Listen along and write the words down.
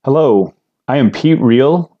Hello, I am Pete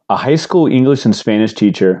Reel, a high school English and Spanish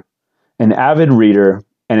teacher, an avid reader,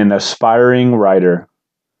 and an aspiring writer.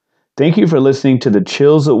 Thank you for listening to the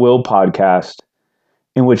Chills at Will podcast,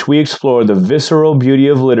 in which we explore the visceral beauty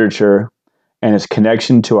of literature and its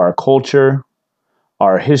connection to our culture,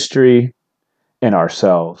 our history, and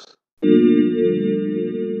ourselves.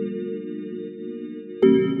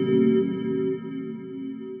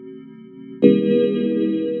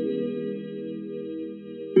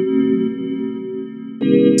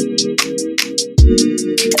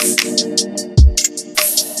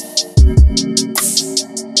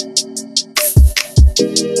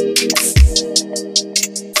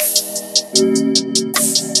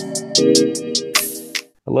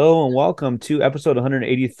 Hello and welcome to episode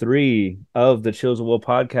 183 of the Chills at Will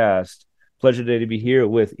podcast. Pleasure today to be here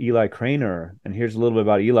with Eli Cranor. And here's a little bit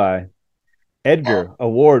about Eli. Edgar,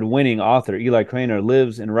 award-winning author Eli Cranor,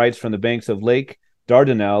 lives and writes from the banks of Lake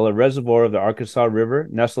Dardanelle, a reservoir of the Arkansas River,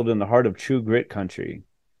 nestled in the heart of True Grit country.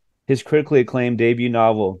 His critically acclaimed debut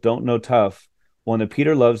novel, Don't Know Tough, won the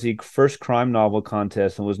Peter Lovesey First Crime Novel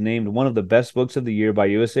Contest and was named one of the best books of the year by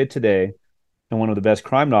USA Today and one of the best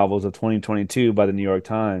crime novels of 2022 by the New York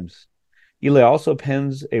Times. Eli also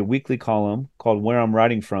pens a weekly column called Where I'm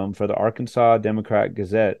Writing From for the Arkansas Democrat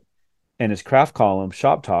Gazette, and his craft column,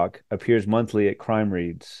 Shop Talk, appears monthly at Crime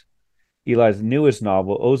Reads. Eli's newest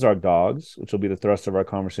novel, Ozark Dogs, which will be the thrust of our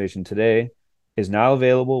conversation today, is now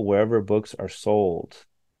available wherever books are sold.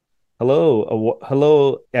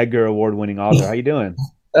 Hello, Edgar, award-winning author. How you doing?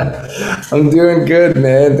 I'm doing good,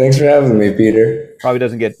 man. Thanks for having me, Peter. Probably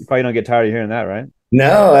don't get tired of hearing that, right?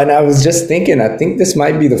 No, and I was just thinking, I think this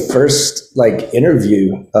might be the first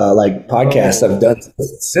interview, podcast I've done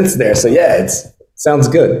since there. So yeah, it sounds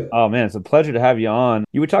good. Oh man, it's a pleasure to have you on.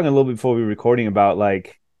 You were talking a little bit before we were recording about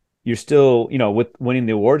you're still, with winning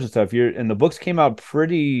the awards and stuff. And the books came out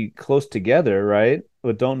pretty close together, right?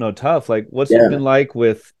 With Don't Know Tough. What's it been like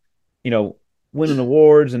with, winning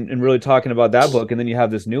awards and really talking about that book, and then you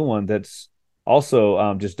have this new one that's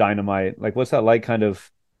also just dynamite. What's that like, kind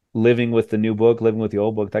of living with the new book, living with the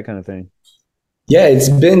old book, that kind of thing? Yeah, it's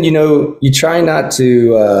been, you try not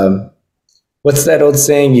to, what's that old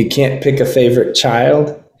saying? You can't pick a favorite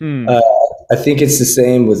child. I think it's the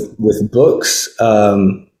same with books.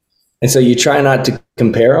 And so you try not to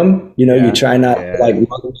compare them, you try not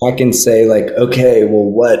look back and say okay, well,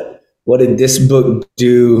 what did this book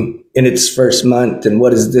do in its first month? And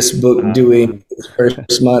what is this book doing in its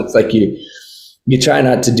first month? You try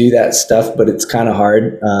not to do that stuff, but it's kind of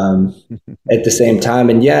hard at the same time.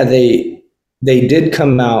 And yeah, they did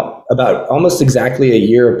come out about almost exactly a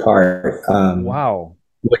year apart. Wow.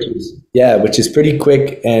 Which is pretty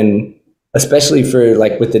quick. And especially for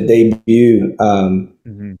with the debut,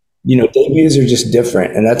 debuts are just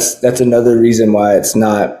different. And that's another reason why it's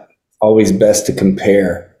not always best to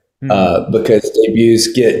compare. Because debuts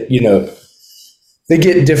get, they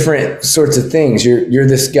get different sorts of things. You're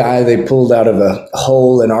this guy they pulled out of a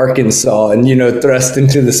hole in Arkansas and, thrust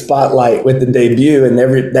into the spotlight with the debut, and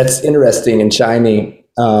that's interesting and shiny.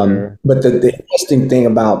 But the interesting thing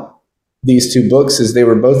about these two books is they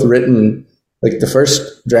were both written, the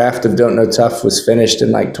first draft of Don't Know Tough was finished in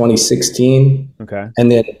 2016. Okay.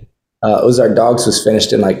 And then Ozark Dogs was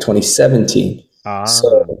finished in 2017.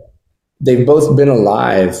 So they've both been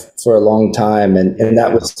alive for a long time, and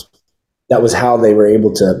that was how they were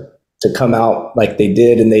able to come out like they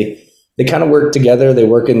did, and they kind of work together. They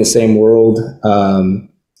work in the same world.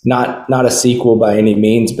 Not a sequel by any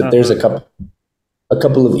means, but there's a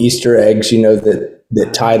couple of Easter eggs,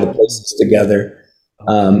 that tie the places together.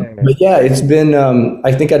 But yeah, it's been.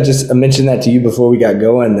 I think I mentioned that to you before we got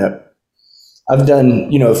going, that I've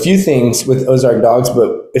done, a few things with Ozark Dogs,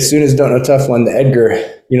 but as soon as Don't Know Tough won the Edgar,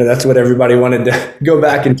 that's what everybody wanted to go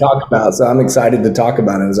back and talk about. So I'm excited to talk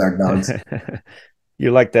about Ozark Dogs.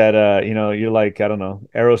 You're like that, you're like, I don't know,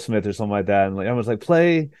 Aerosmith or something like that. And everyone's like,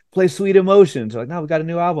 play Sweet Emotions. Like, no, we got a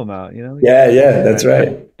new album out, Yeah, that's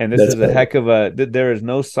right. And this is a heck of there is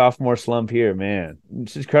no sophomore slump here, man.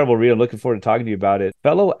 It's incredible read. I'm looking forward to talking to you about it.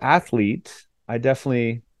 Fellow athlete, I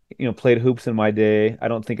definitely played hoops in my day. I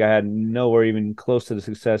don't think I had nowhere even close to the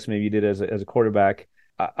success maybe you did as a quarterback.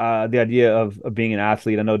 The idea of being an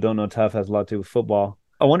athlete, I know Don't Know Tough has a lot to do with football.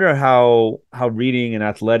 I wonder how reading and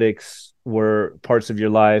athletics were parts of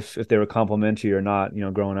your life, if they were complementary or not,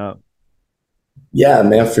 growing up. Yeah,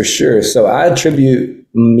 man, for sure. So I attribute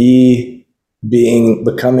me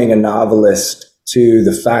becoming a novelist to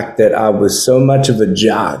the fact that I was so much of a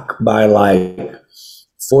jock by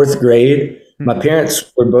fourth grade. My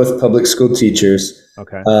parents were both public school teachers.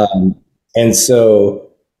 Okay. And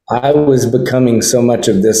so I was becoming so much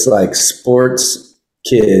of this sports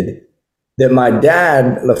kid that my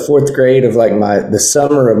dad, the fourth grade of like the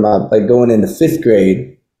summer of my, like going into fifth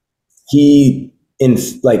grade, he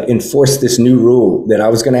enforced this new rule that I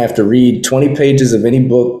was going to have to read 20 pages of any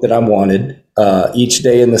book that I wanted each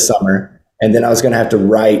day in the summer. And then I was going to have to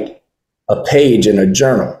write a page in a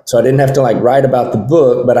journal. So I didn't have to like write about the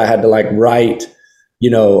book, but I had to like write,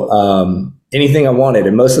 anything I wanted.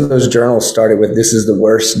 And most of those journals started with, "This is the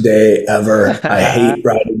worst day ever. I hate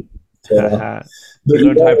writing." But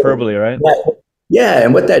learned hyperbole, right? Yeah.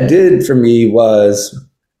 And what that did for me was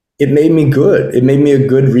it made me good. It made me a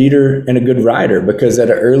good reader and a good writer, because at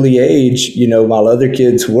an early age, while other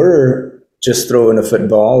kids were just throwing a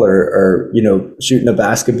football or shooting a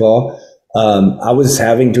basketball, I was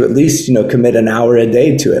having to at least, commit an hour a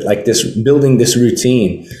day to it, like this, building this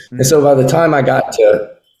routine. Mm-hmm. And so by the time I got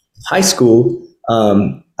to high school,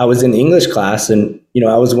 I was in English class, and,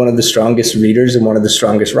 I was one of the strongest readers and one of the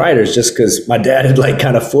strongest writers, just because my dad had like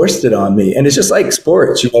kind of forced it on me. And it's just like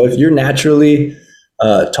sports, if you're naturally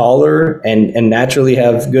taller and naturally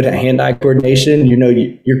have good hand-eye coordination,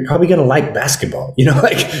 you're probably going to like basketball, you're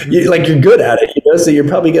good at it, so you're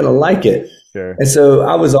probably going to like it. Sure. And so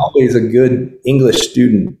I was always a good English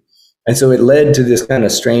student. And so it led to this kind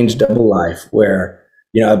of strange double life where,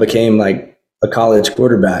 I became like a college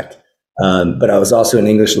quarterback, but I was also an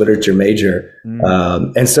English literature major.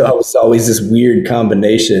 And so I was always this weird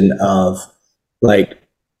combination of like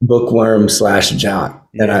bookworm / jock.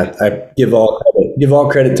 And I give all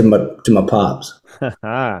credit to my pops.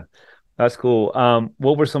 That's cool.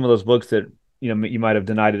 What were some of those books that you might have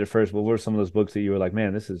denied it at first? What were some of those books that you were like,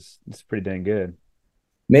 man, this is pretty dang good?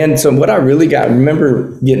 Man, so what I really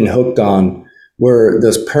remember getting hooked on were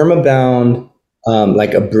those permabound,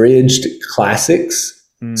 like abridged classics.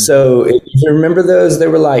 So if you remember those, they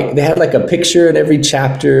had like a picture in every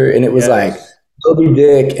chapter, and it was like Moby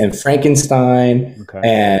Dick and Frankenstein,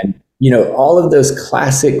 and all of those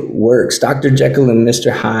classic works, Dr. Jekyll and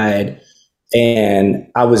Mr. Hyde.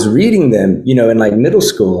 And I was reading them, in like middle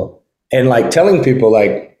school, and like telling people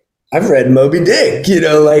like, I've read Moby Dick,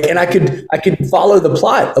 and I could follow the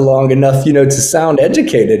plot along enough, to sound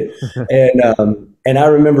educated. And I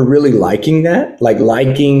remember really liking that,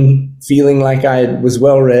 feeling like I was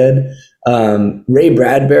well read. Ray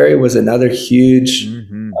Bradbury was another huge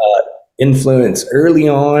influence early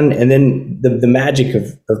on. And then the magic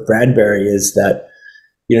of Bradbury is that,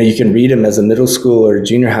 you can read him as a middle school or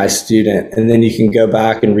junior high student, and then you can go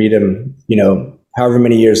back and read him, however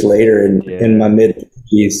many years later in my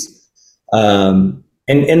mid-50s,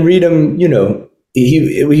 and read him,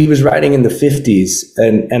 he was writing in the 50s,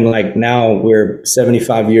 and like now we're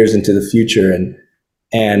 75 years into the future, and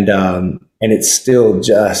it's still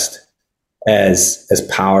just as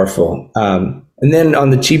powerful. And then on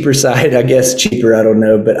the cheaper side, I guess cheaper, I don't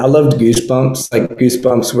know, but I loved Goosebumps. Like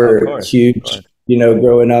Goosebumps were huge,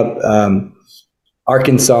 growing up.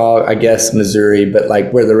 Arkansas, I guess Missouri, but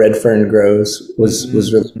like Where the Red Fern Grows was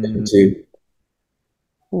really good too.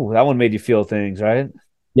 Ooh, that one made you feel things, right?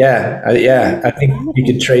 Yeah. I think you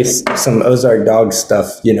could trace some Ozark Dog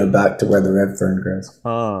stuff, back to Where the Red Fern Grows.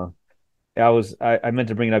 I meant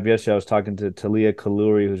to bring it up yesterday. I was talking to Talia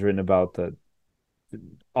Kaluri, who's written about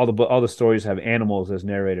all the stories have animals as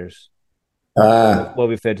narrators. What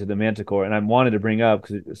we fed to the Manticore, and I wanted to bring up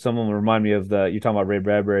because someone will remind me of you're talking about Ray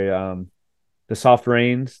Bradbury. The soft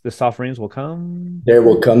rains will come. There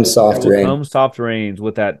will come soft rain. Come soft rains,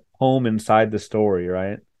 with that poem inside the story,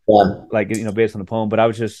 right? Yeah. Like based on the poem. But I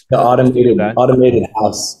was just the automated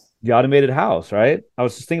house. The automated house, right? I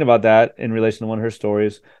was just thinking about that in relation to one of her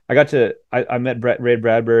stories. I met Ray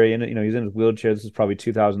Bradbury, and he's in his wheelchair. This is probably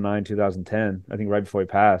 2009, 2010. I think right before he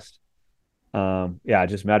passed.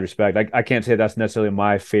 Just mad respect. I can't say that's necessarily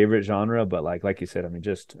my favorite genre, but like you said, I mean,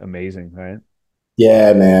 just amazing, right?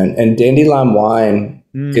 Yeah, man. And Dandelion Wine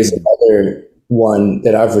is another one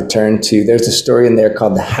that I've returned to. There's a story in there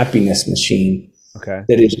called The Happiness Machine. Okay.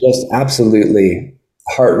 That is just absolutely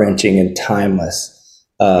heart-wrenching and timeless.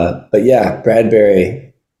 But yeah,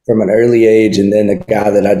 Bradbury from an early age, and then a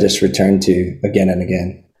guy that I just returned to again and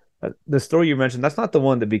again. The story you mentioned, that's not the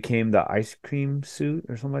one that became the ice cream suit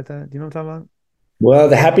or something like that. Do you know what I'm talking about? Well,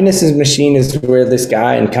 The Happiness Machine is where this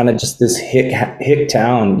guy in kind of just this hick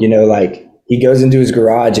town, like he goes into his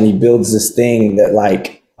garage and he builds this thing that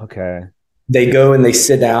like, okay, they go and they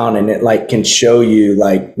sit down, and it like can show you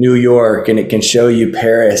like New York, and it can show you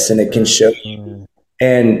Paris, and it can show you,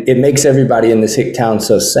 and it makes everybody in this hick town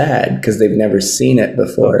so sad because they've never seen it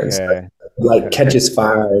before. Okay. So, catches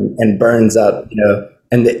fire and burns up,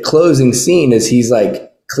 And the closing scene is he's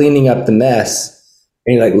like cleaning up the mess,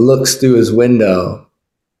 and he like looks through his window,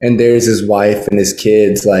 and there's his wife and his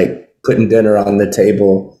kids like putting dinner on the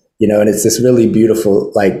table, and it's this really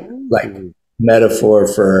beautiful, like Ooh. metaphor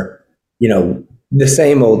for, the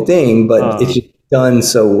same old thing, but it's Uh, just done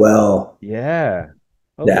so well. yeah.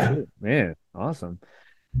 Oh Yeah. shit, man. Awesome.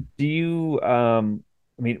 Do you I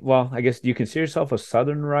mean, well, I guess do you consider yourself a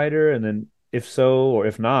Southern writer? And then if so, or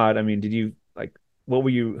if not, I mean, did you like who were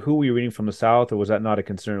you reading from the South, or was that not a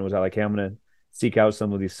concern? Was that like, hey, I'm gonna seek out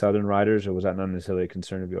some of these Southern writers, or was that not necessarily a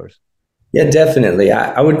concern of yours? Yeah, definitely.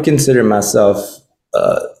 I would consider myself,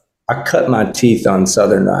 uh, I cut my teeth on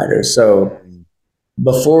Southern writers. So Mm.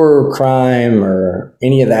 before crime or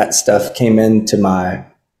any of that stuff came into my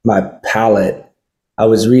palette, I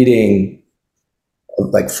was reading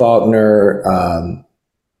like Faulkner,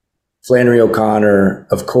 Flannery O'Connor,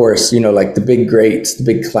 of course, like the big greats, the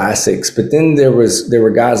big classics. But then there were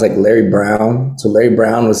guys like Larry Brown. So Larry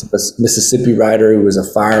Brown was a Mississippi writer who was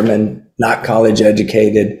a fireman, not college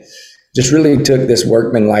educated. Just really took this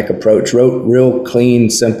workman-like approach, wrote real clean,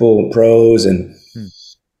 simple prose, and Hmm.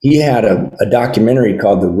 he had a documentary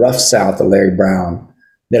called The Rough South of Larry Brown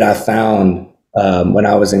that I found when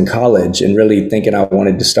I was in college and really thinking I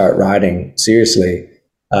wanted to start writing seriously.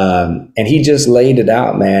 And he just laid it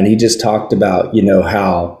out, man. He just talked about,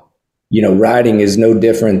 how, writing is no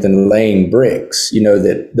different than laying bricks,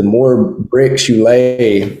 that the more bricks you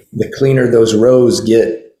lay, the cleaner those rows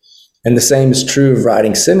get. And the same is true of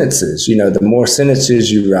writing sentences. The more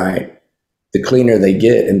sentences you write, the cleaner they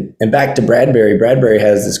get. And back to Bradbury, Bradbury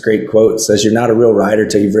has this great quote, says, "You're not a real writer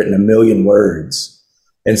till you've written 1,000,000 words."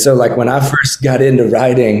 And so, like, when I first got into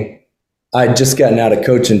writing, I'd just gotten out of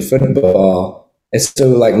coaching football. And so,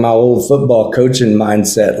 like, my old football coaching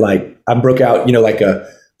mindset, like, I broke out, like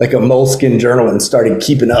a moleskin journal and started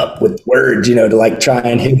keeping up with words, to like try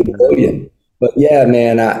and hit a billion. But yeah,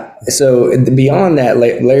 man. So beyond that,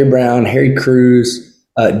 Larry Brown, Harry Crews,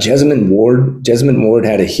 Jessamine Ward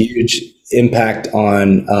had a huge impact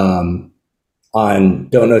on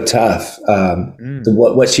Don't Know Tough. Mm.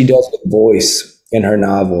 What she does with voice in her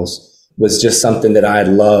novels was just something that I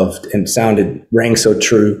loved and rang so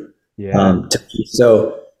true Yeah. to me.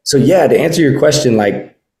 So yeah, to answer your question,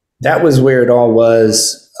 like that was where it all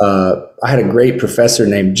was. I had a great professor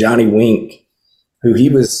named Johnny Wink, who he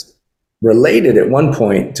was related at one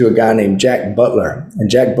point to a guy named Jack Butler, and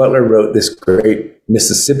Jack Butler wrote this great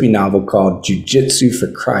Mississippi novel called Jiu-Jitsu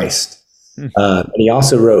for Christ. Hmm. And he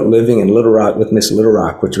also wrote Living in Little Rock with Miss Little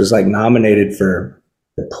Rock, which was like nominated for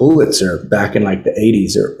the Pulitzer back in like the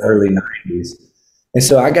 80s or early 90s. And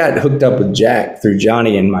so I got hooked up with Jack through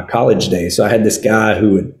Johnny in my college days. So I had this guy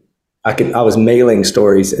I was mailing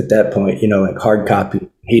stories at that point, like hard copy.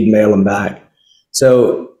 He'd mail them back.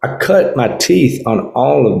 So I cut my teeth on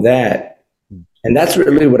all of that. And that's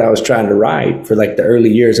really what I was trying to write for like the early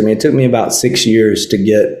years. I mean, it took me about 6 years to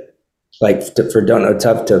get for Don't Know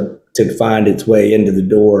Tough to find its way into the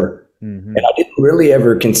door. Mm-hmm. And I didn't really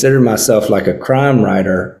ever consider myself like a crime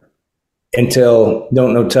writer until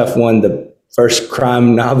Don't Know Tough won the first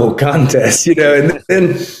crime novel contest, and then,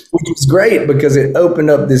 which was great because it opened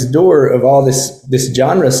up this door of all this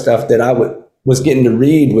genre stuff that I was getting to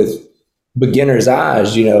read with beginner's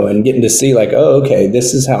eyes, and getting to see like, oh, okay,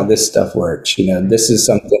 this is how this stuff works, this is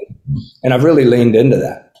something. And I've really leaned into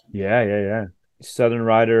that. Yeah, yeah, yeah. Southern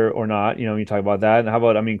writer or not, you talk about that. And how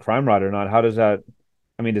about, I mean, crime writer or not? How does that,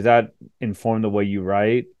 I mean, does that inform the way you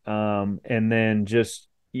write? And then just,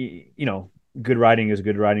 good writing is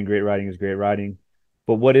good writing, great writing is great writing.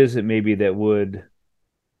 But what is it maybe that would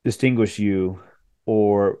distinguish you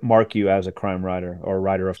or mark you as a crime writer or a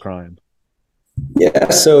writer of crime? Yeah,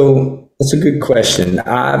 so that's a good question.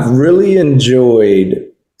 I've really enjoyed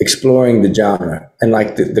exploring the genre and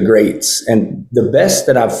like the greats. And the best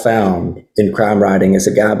that I've found in crime writing is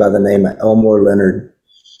a guy by the name of Elmore Leonard.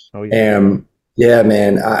 Oh, yeah. And yeah,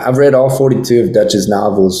 man, I've read all 42 of Dutch's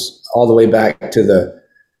novels all the way back to the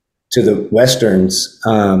Westerns.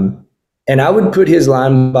 And I would put his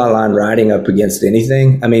line by line writing up against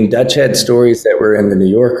anything. I mean, Dutch had stories that were in the New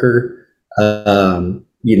Yorker.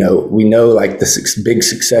 We know like the big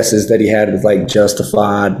successes that he had with like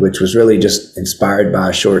Justified, which was really just inspired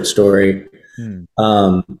by a short story.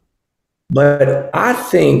 Hmm. But I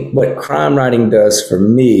think what crime writing does for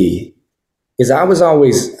me is I was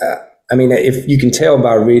always, if you can tell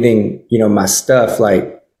by reading, my stuff,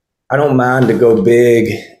 like I don't mind to go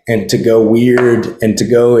big and to go weird and to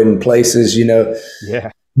go in places,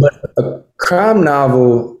 Yeah. but a crime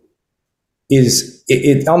novel is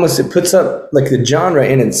it almost it puts up like the genre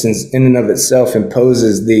in and of itself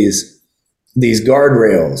imposes these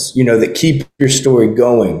guardrails, that keep your story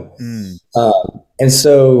going. Mm. And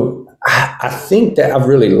so I think that I've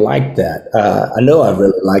really liked that. I know I've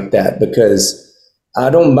really liked that because I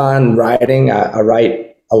don't mind writing. I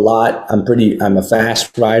write a lot. I'm a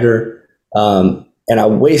fast writer. And I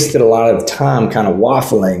wasted a lot of time kind of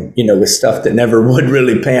waffling, with stuff that never would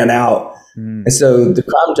really pan out. And so the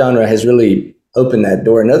crime genre has really opened that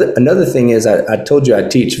door. Another thing is I told you I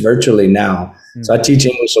teach virtually now. So I teach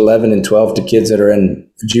English 11 and 12 to kids that are in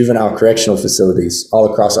juvenile correctional facilities all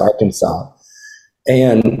across Arkansas.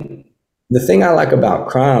 And the thing I like about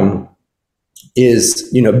crime is,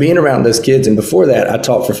 being around those kids. And before that, I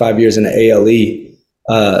taught for 5 years in an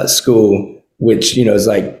ALE school, which, is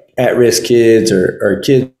like at-risk kids or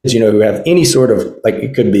kids, who have any sort of, like,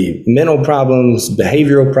 it could be mental problems,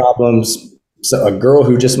 behavioral problems. So a girl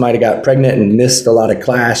who just might have got pregnant and missed a lot of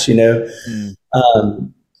class, and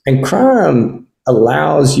crime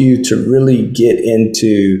allows you to really get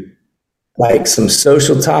into like some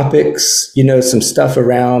social topics, some stuff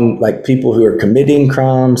around like people who are committing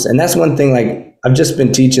crimes. And that's one thing, like I've just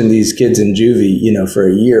been teaching these kids in juvie, for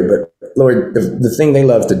a year, but Lord, the thing they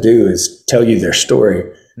love to do is tell you their story,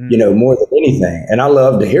 more than anything. And I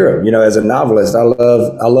love to hear them, as a novelist, I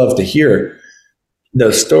love to hear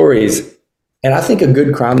those stories. And I think a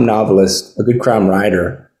good crime novelist, a good crime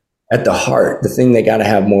writer, at the heart, the thing they got to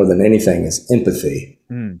have more than anything is empathy.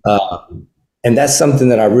 And that's something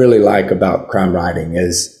that I really like about crime writing,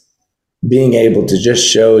 is being able to just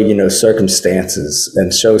show, circumstances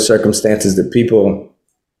that people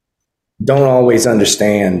don't always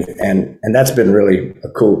understand. And that's been really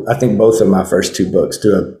cool. I think both of my first two books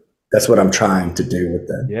that's what I'm trying to do with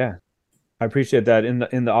them. Yeah. I appreciate that. In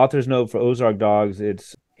the author's note for Ozark Dogs,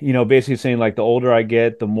 it's, basically saying like the older I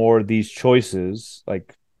get, the more these choices,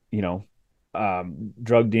 like,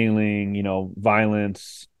 drug dealing,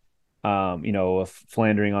 violence,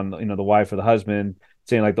 philandering on, the wife or the husband,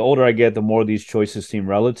 saying like the older I get, the more these choices seem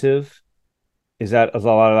relative. Is a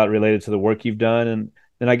lot of that related to the work you've done? And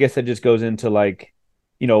then I guess that just goes into like,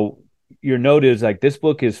 your note is like, this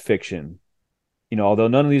book is fiction. Although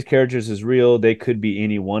none of these characters is real, they could be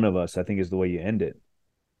any one of us, I think is the way you end it.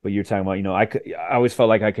 But you're talking about, I always felt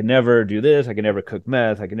like I could never do this. I could never cook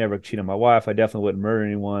meth. I could never cheat on my wife. I definitely wouldn't murder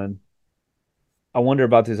anyone. I wonder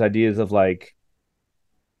about these ideas of like,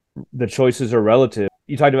 the choices are relative.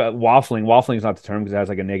 You talked about waffling. Waffling is not the term because it has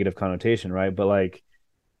like a negative connotation, right? But like,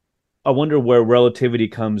 I wonder where relativity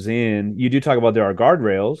comes in. You do talk about there are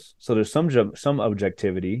guardrails, so there's some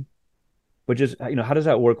objectivity, but just, how does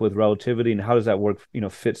that work with relativity, and how does that work,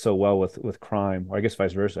 fit so well with crime, or I guess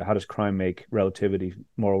vice versa? How does crime make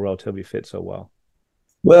moral relativity fit so well?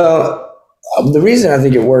 Well, the reason I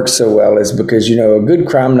think it works so well is because, a good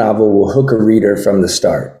crime novel will hook a reader from the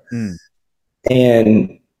start.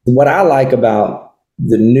 And what I like about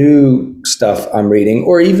the new stuff I'm reading,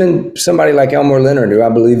 or even somebody like Elmore Leonard, who I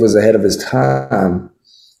believe was ahead of his time,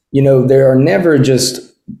 there are never just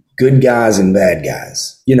good guys and bad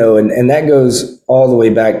guys, and that goes all the way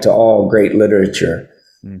back to all great literature.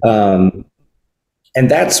 And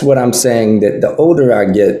that's what I'm saying, that the older I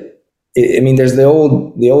get, there's the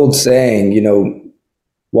old saying,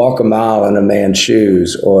 walk a mile in a man's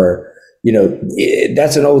shoes, or,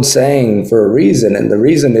 that's an old saying for a reason. And the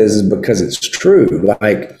reason is because it's true.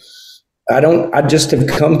 Like, I just have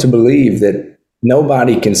come to believe that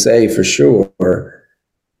nobody can say for sure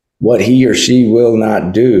what he or she will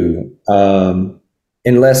not do,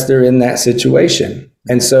 unless they're in that situation.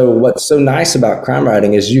 And so what's so nice about crime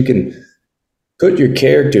writing is you can put your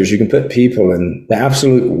characters, you can put people in the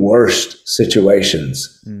absolute worst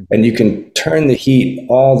situations, and you can turn the heat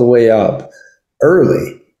all the way up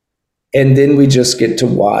early. And then we just get to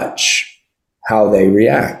watch how they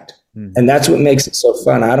react. And that's what makes it so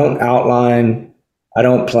fun. I don't outline, I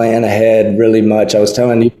don't plan ahead really much. I was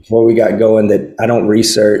telling you before we got going that I don't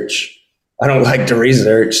research. I don't like to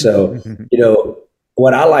research. So,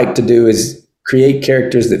 what I like to do is create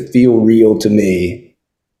characters that feel real to me,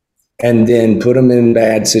 and then put them in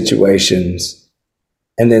bad situations,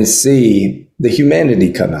 and then see the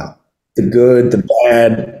humanity come out. The good, the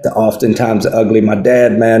bad, the oftentimes the ugly. My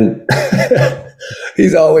dad, man,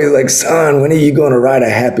 he's always like, son, when are you going to write a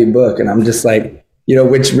happy book? And I'm just like,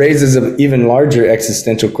 which raises an even larger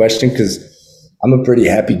existential question, because I'm a pretty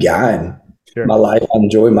happy guy in my life. I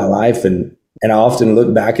enjoy my life. And I often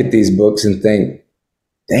look back at these books and think,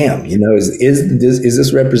 damn, is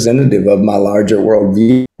this representative of my larger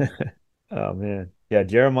worldview? Oh man. Yeah.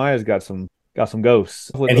 Jeremiah's got some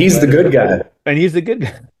ghosts. And he's the good guy. And he's the good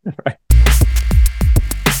guy. Right.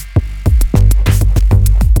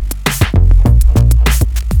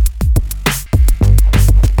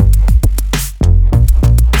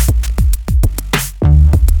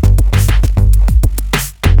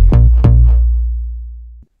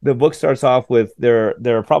 the book starts off with there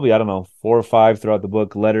are probably, I don't know, 4 or 5 throughout the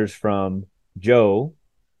book, letters from Joe,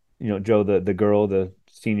 Joe, the girl, the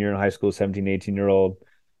senior in high school, 17, 18-year-old,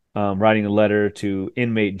 writing a letter to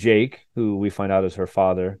inmate Jake, who we find out is her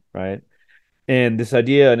father, right? And this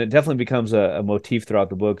idea, and it definitely becomes a motif throughout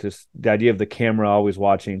the book, the idea of the camera always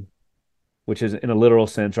watching, which is in a literal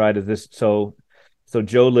sense, right? Is this so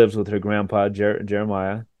Joe lives with her grandpa,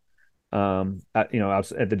 Jeremiah, at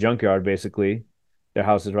the junkyard, basically. Their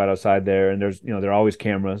house is right outside there, and there are always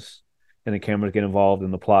cameras, and the cameras get involved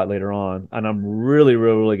in the plot later on. And I'm really,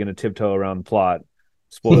 really, really going to tiptoe around the plot,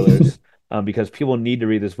 spoilers, because people need to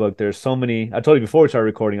read this book. There's so many. I told you before we started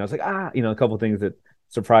recording, I was like, a couple things that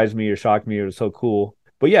surprised me or shocked me or was so cool.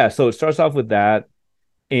 But yeah, so it starts off with that,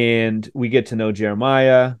 and we get to know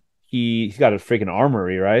Jeremiah. He's got a freaking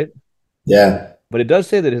armory, right? Yeah. But it does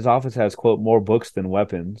say that his office has, quote, more books than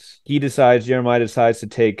weapons. Jeremiah decides to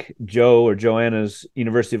take Joe or Joanna's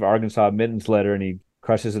University of Arkansas admittance letter, and he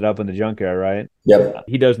crushes it up in the junkyard, right? Yep.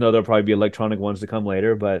 He does know there'll probably be electronic ones to come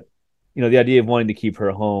later, but, the idea of wanting to keep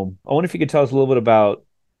her home. I wonder if you could tell us a little bit about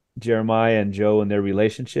Jeremiah and Joe and their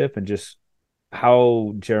relationship, and just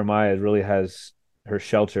how Jeremiah really has her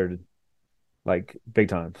sheltered, like, big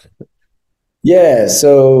time. Yeah,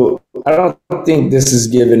 so I don't think this is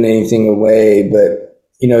giving anything away, but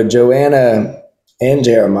Joanna and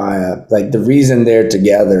Jeremiah, like the reason they're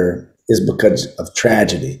together is because of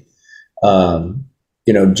tragedy.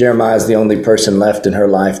 Jeremiah is the only person left in her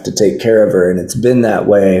life to take care of her, and it's been that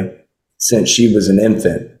way since she was an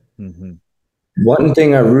infant. Mm-hmm. One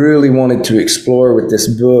thing I really wanted to explore with this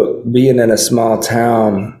book, being in a small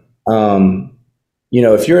town,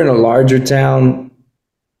 if you're in a larger town,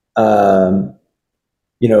 um,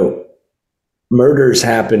 murders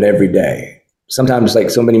happen every day. Sometimes like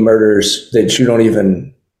so many murders that you don't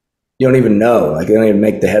even know, like they don't even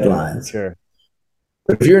make the headlines. Sure.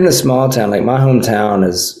 But if you're in a small town, like my hometown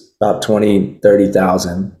is about 20,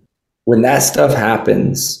 30,000. When that stuff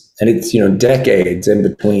happens and it's, decades in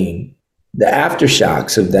between, the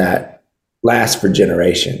aftershocks of that last for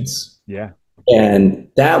generations. Yeah. And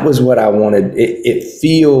that was what I wanted. It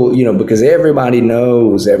feel, because everybody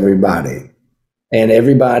knows everybody. And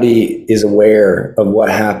everybody is aware of what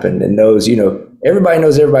happened and knows, everybody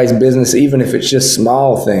knows everybody's business, even if it's just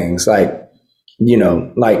small things like,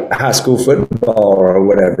 like high school football or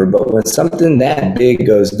whatever. But when something that big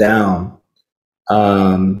goes down,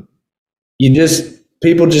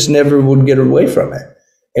 people just never would get away from it.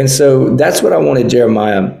 And so that's what I wanted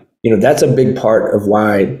Jeremiah, that's a big part of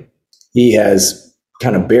why he has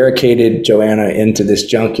kind of barricaded Joanna into this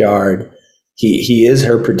junkyard. He is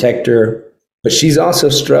her protector. But she's also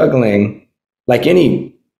struggling like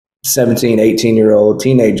any 17, 18-year-old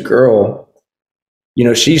teenage girl.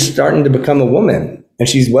 She's starting to become a woman, and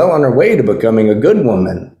she's well on her way to becoming a good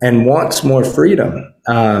woman and wants more freedom.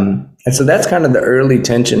 And so that's kind of the early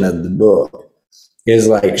tension of the book, is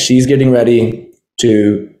like she's getting ready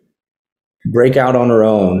to break out on her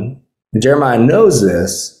own. And Jeremiah knows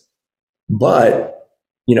this, but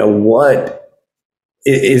what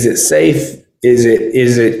is it safe? Is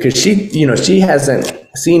it because she hasn't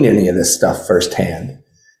seen any of this stuff firsthand.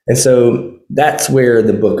 And so that's where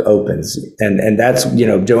the book opens. And that's,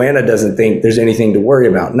 Joanna doesn't think there's anything to worry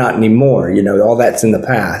about. Not anymore. All that's in the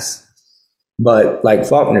past. But like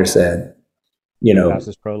Faulkner said, That's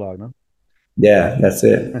his prologue, no? Yeah, that's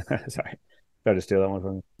it. Sorry. Tried to steal that one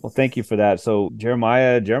from me. Well, thank you for that. So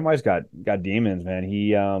Jeremiah's got demons, man.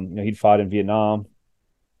 He'd fought in Vietnam,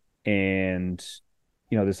 and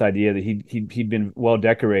this idea that he'd been well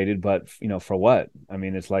decorated, but for what? I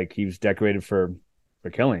mean, it's like he was decorated for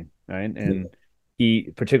killing, right? And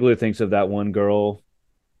he particularly thinks of that one girl.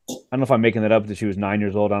 I don't know if I'm making that up, that she was 9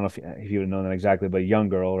 years old. I don't know if you would have known that exactly, but a young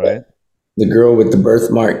girl, right? The girl with the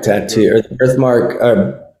birthmark tattoo, or the birthmark,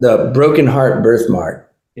 the broken heart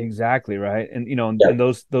birthmark. Exactly, right. And and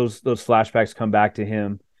those flashbacks come back to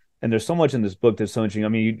him. And there's so much in this book that's so interesting. I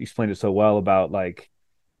mean, you explained it so well about, like,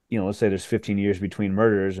 let's say there's 15 years between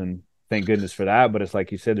murders, and thank goodness for that. But it's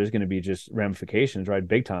like you said, there's going to be just ramifications, right?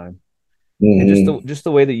 Big time. Mm-hmm. And just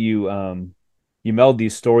the way that you meld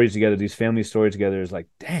these stories together, these family stories together, is like,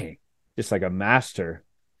 dang, just like a master.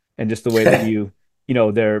 And just the way that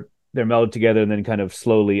they're melded together and then kind of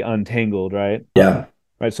slowly untangled, right? Yeah.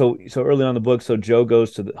 Right. So early on in the book, so Joe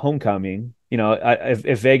goes to the homecoming.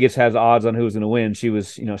 If Vegas has odds on who's going to win, she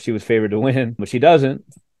was favored to win, but she doesn't.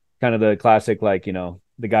 Kind of the classic, like,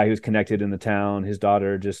 the guy who's connected in the town, his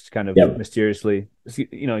daughter just kind of mysteriously, she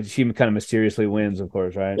kind of mysteriously wins, of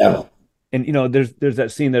course, right? Yeah. And there's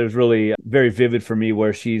that scene that is really very vivid for me,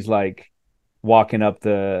 where she's like walking up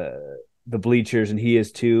the the bleachers, and he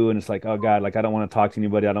is too. And it's like, oh God, like I don't want to talk to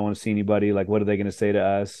anybody. I don't want to see anybody. Like, what are they going to say to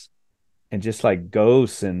us? And just like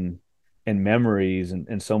ghosts and memories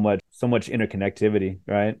and so much interconnectivity,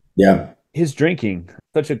 right? Yeah. His drinking,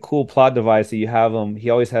 such a cool plot device that you have him. He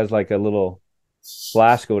always has like a little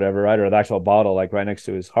flask or whatever, right? Or the actual bottle, like right next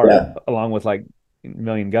to his heart, Yeah. along with like a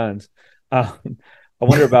million guns. Uh, I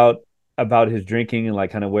wonder about his drinking and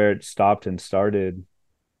like kind of where it stopped and started.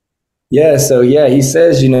 Yeah. So yeah, he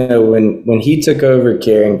says, when he took over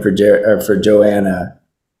caring for Joanna,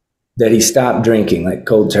 that he stopped drinking like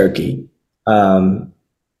cold turkey.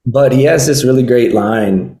 But he has this really great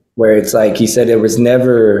line where it's like he said it was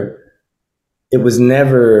never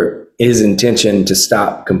his intention to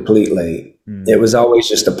stop completely. It Mm. was always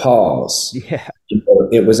just a pause. Yeah.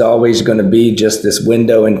 It was always going to be just this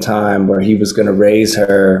window in time where he was going to raise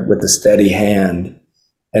her with a steady hand.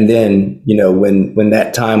 And then, when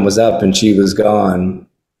that time was up and she was gone,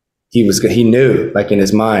 he knew, like in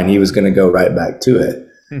his mind, he was going to go right back to it.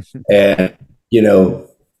 And, you know,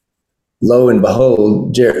 lo and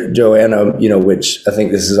behold, Joanna, which I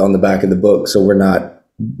think this is on the back of the book, so we're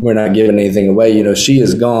not giving anything away. She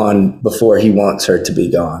is gone before he wants her to be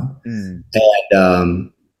gone, Mm.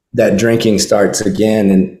 and that drinking starts again,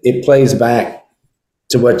 and it plays back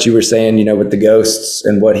to what you were saying, with the ghosts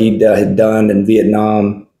and what he had done in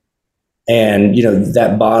Vietnam, and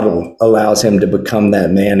that bottle allows him to become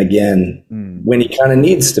that man again Mm. when he kind of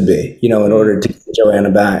needs to be, in order to get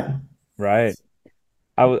Joanna back. Right.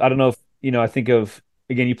 I don't know if, I think of,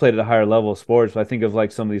 again, you played at a higher level of sports, but I think of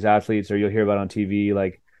like some of these athletes or you'll hear about on TV,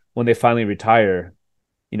 like when they finally retire,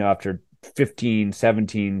 after 15,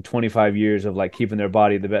 17, 25 years of like keeping their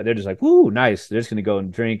body the best, they're just like, woo, nice. They're just going to go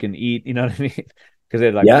and drink and eat, you know what I mean? Because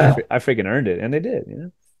they're like, Yeah, I freaking earned it. And they did,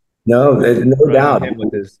 no, no Reminds me of doubt. him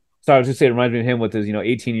with his, sorry, I was just saying, it reminds me of him with his,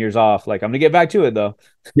 18 years off. Like, I'm going to get back to it though.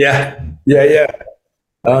 Yeah, yeah, yeah.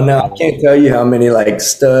 Oh Like, no, I can't tell you how many like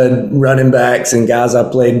stud running backs and guys I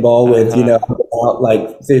played ball with, uh-huh. about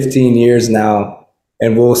like 15 years now,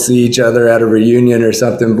 and we'll see each other at a reunion or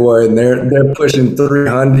something, boy, and they're pushing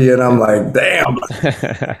 300, and I'm like, damn,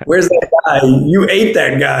 where's that guy? You ate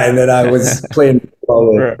that guy that I was playing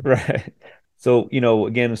ball Right, with. right. So,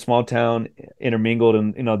 again, a small town intermingled,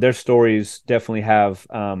 and their stories definitely have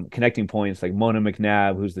connecting points. Like Mona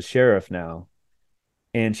McNabb, who's the sheriff now,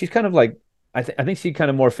 and she's kind of like, I think she kind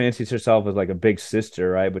of more fancies herself as like a big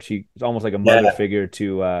sister, right? But she's almost like a mother Yeah, figure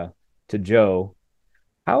to Joe.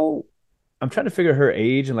 How I'm trying to figure her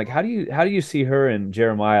age and like how do you see her and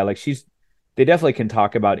Jeremiah? Like they definitely can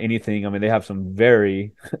talk about anything. I mean, they have some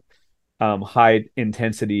very high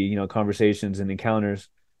intensity, conversations and encounters.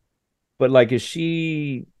 But like, does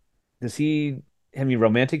he have any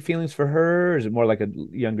romantic feelings for her? Is it more like a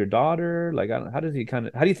younger daughter? Like, I don't, how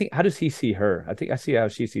does he see her? I think I see how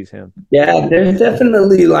she sees him. yeah, there's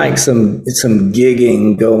definitely like some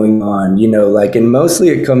gigging going on, like, and mostly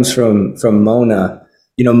it comes from Mona.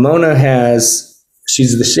 Mona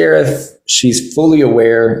she's the sheriff. She's fully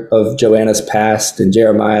aware of Joanna's past and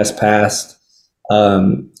Jeremiah's past.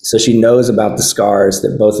 So she knows about the scars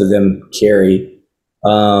that both of them carry.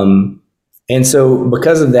 And so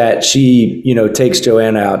because of that, she, takes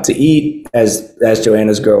Joanna out to eat as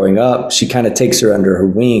Joanna's growing up. She kind of takes her under her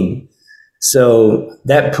wing. So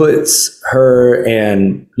that puts her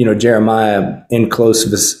and, Jeremiah in close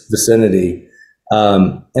vicinity.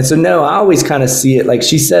 And so, no, I always kind of see it like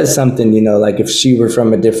she says something, like if she were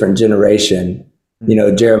from a different generation,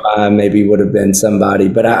 Mm. Jeremiah maybe would have been somebody,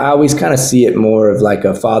 but I always kind of see it more of like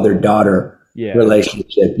a father-daughter Yeah,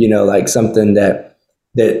 relationship, like something that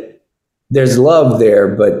there's love there,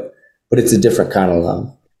 but it's a different kind of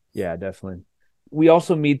love. yeah, definitely. We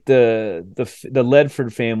also meet the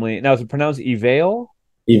Ledford family. Now, is it pronounced Evale?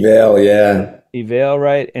 Evel, yeah. Evale,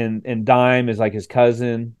 right? And Dime is like his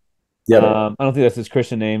cousin. Yep. I don't think that's his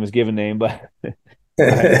Christian name, his given name, but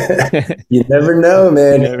right. You never know, You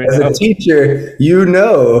man. never As a know. teacher, you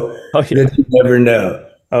know Oh that yeah. you never know.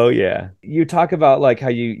 Oh yeah. You talk about like how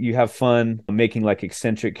you have fun making like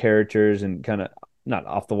eccentric characters and kind of not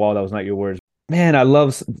off the wall. That was not your words. Man, I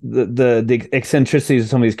love the eccentricities of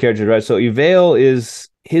some of these characters, right? So Evale is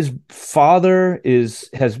his father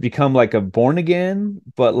has become like a born again,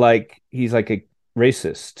 but like he's like a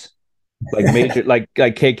racist, like major like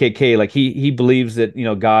KKK. Like he believes that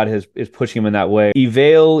God is pushing him in that way.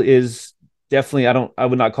 Evale is definitely I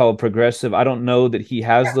would not call it progressive. I don't know that he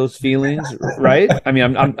has those feelings, right? I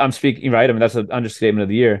mean, I'm speaking right. I mean, that's an understatement of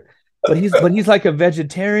the year. But he's like a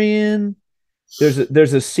vegetarian.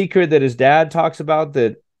 There's a secret that his dad talks about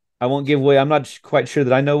that I won't give away. I'm not quite sure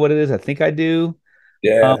that I know what it is. I think I do.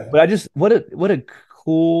 Yeah. But I just what a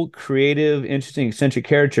cool, creative, interesting, eccentric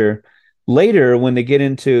character. later when they get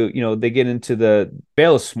into the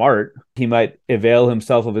Bale is smart. He might avail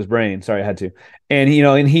himself of his brain. Sorry, I had to. And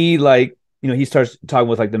and he like he starts talking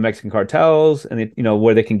with like the Mexican cartels and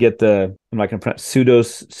where they can get the I'm not gonna pronounce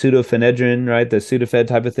pseudoephedrine, right? The Sudafed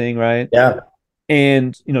type of thing, right? Yeah.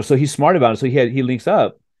 And so he's smart about it. So he links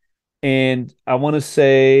up. And I want to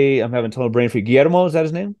say I'm having total brain freak. Guillermo, is that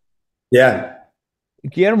his name? Yeah.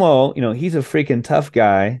 Guillermo, he's a freaking tough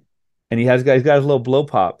guy, and he's got his little blow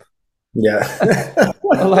pop. Yeah.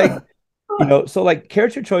 Like, so like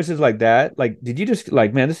character choices like that, like, did you just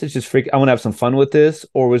like, man, this is just freak. I want to have some fun with this,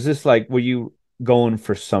 or was this like, were you going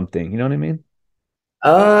for something? You know what I mean?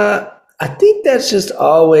 Uh, I think that's just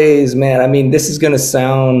always, man. I mean, this is going to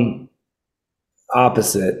sound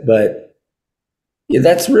opposite, but yeah,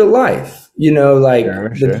 that's real life. Like Sure,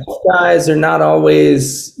 the sure. tough guys are not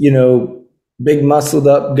always, big muscled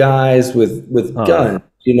up guys with Huh. guns.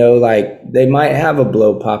 Like they might have a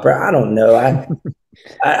blow popper. I don't know.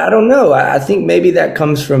 I don't know. I think maybe that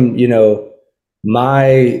comes from, my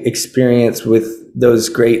experience with those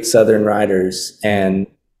great Southern writers and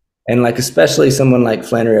like especially someone like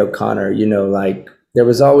Flannery O'Connor, like there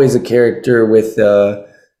was always a character with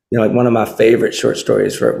like one of my favorite short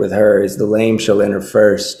stories with her is The Lame Shall Enter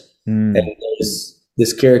First. And Mm. there's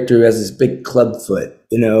this character who has this big club foot,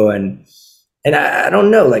 and I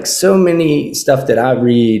don't know, like so much stuff that I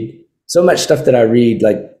read,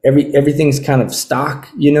 like everything's kind of stock,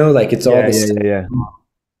 like it's all Yeah, the yeah, same. yeah, yeah.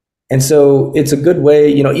 And so it's a good way,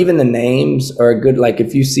 even the names are a good, like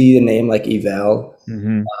if you see the name like Evel,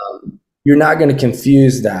 Hmm. you're not going to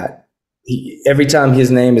confuse that. Every time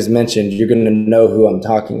his name is mentioned, you're going to know who I'm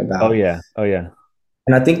talking Oh about. yeah, oh yeah.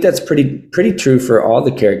 And I think that's pretty true for all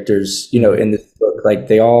the characters, Mhm. in this book. Like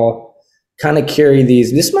they all kind of carry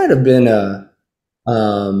these. This might have been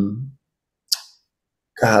um,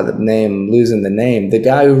 God, the name, I'm losing the name. The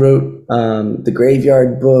guy who wrote the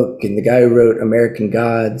Graveyard Book and the guy who wrote American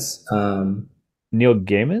Gods. Neil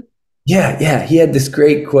Gaiman. Yeah, yeah. He had this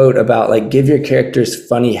great quote about like give your characters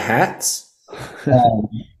funny hats. Um,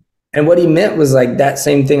 and what he meant was like that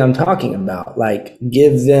same thing I'm talking about. Like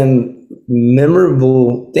give them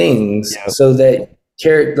memorable things Yep. so that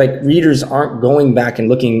like readers aren't going back and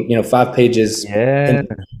looking, 5 pages Yeah. in.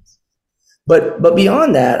 But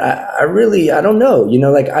beyond that, I don't know.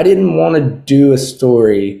 Like I didn't want to do a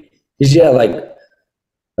story because yeah, like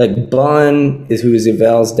Bun is who is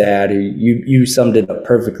Yvel's dad. Who you summed it up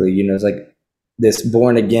perfectly. It's like this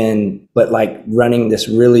born again, but like running this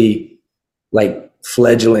really like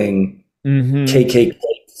fledgling Hmm. KKK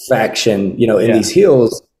faction. In Yeah. these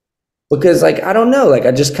hills. Because like I don't know, like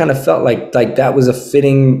I just kind of felt like that was a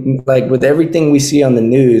fitting like with everything we see on the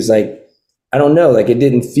news, like I don't know, like it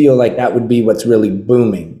didn't feel like that would be what's really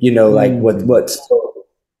booming, like Mm. what's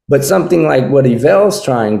but something like what Yvel's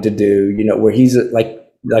trying to do, where he's like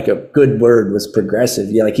a good word was progressive.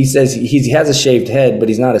 Yeah, like he says he has a shaved head, but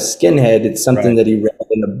he's not a skinhead. It's something Right. that he read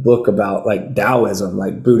in a book about like Taoism,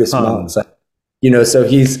 like Buddhist Huh. monks. Like, so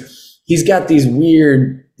he's got these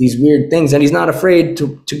weird things, and he's not afraid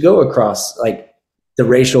to go across like the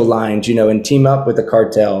racial lines, and team up with the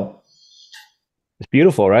cartel. It's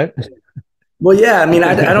beautiful, right? Well, yeah, I mean,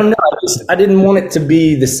 I don't know. I didn't want it to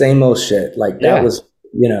be the same old shit. Like that Yeah. was,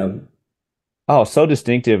 you know, Oh, so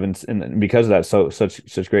distinctive and because of that, so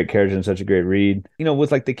such great characters and such a great read.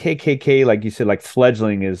 With like the KKK, like you said, like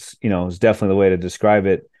fledgling is definitely the way to describe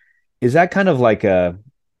it. Is that kind of like a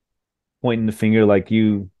pointing the finger, like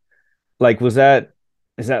was that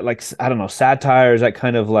is that like I don't know, satire? Is that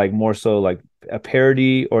kind of like more so like a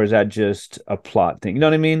parody, or is that just a plot thing? You know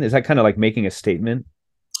what I mean? Is that kind of like making a statement?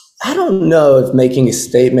 I don't know if making a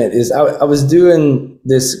statement is. I was doing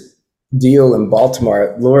this deal in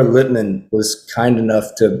Baltimore. Laura Littman was kind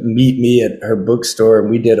enough to meet me at her bookstore,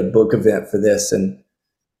 and we did a book event for this. And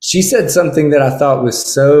she said something that I thought was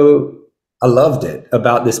so, I loved it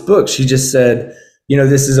about this book. She just said,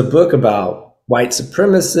 this is a book about white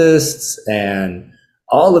supremacists and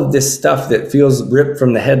all of this stuff that feels ripped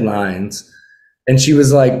from the headlines. And she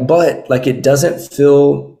was like, but like it doesn't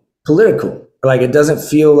feel political. Like it doesn't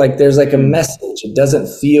feel like there's like a Mm. message. It doesn't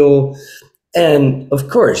feel, and of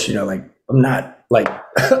course, like I'm not like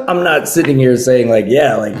I'm not sitting here saying like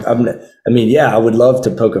yeah, like I mean yeah, I would love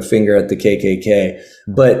to poke a finger at the KKK,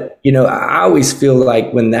 but I always feel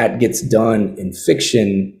like when that gets done in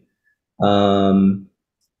fiction, um,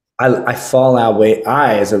 I fall away.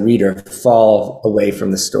 I as a reader fall away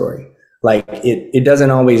from the story. Like it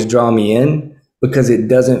doesn't always draw me in because it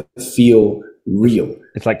doesn't feel real.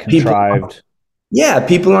 It's like People contrived. Yeah,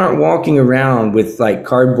 people aren't walking around with like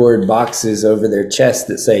cardboard boxes over their chest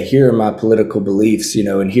that say, here are my political beliefs,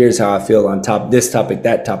 and here's how I feel on top this topic,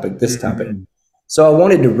 that topic, this topic. Mm-hmm. So I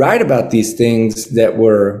wanted to write about these things that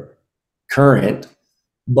were current,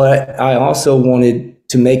 but I also wanted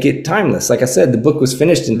to make it timeless. Like I said, the book was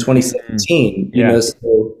finished in Mm-hmm. 2017, Yeah.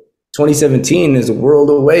 so 2017 is a world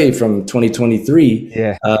away from 2023.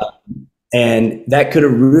 Yeah. And that could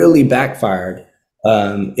have really backfired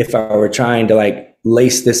if I were trying to like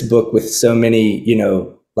lace this book with so many,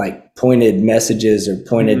 like pointed messages or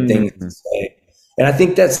pointed things Mm-hmm. to say. And I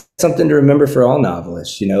think that's something to remember for all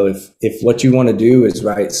novelists. If what you want to do is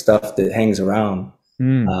write stuff that hangs around,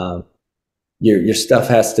 Mm. um, your stuff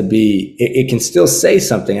has to be. It can still say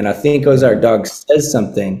something, and I think Ozark Dog says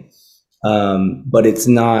something, but it's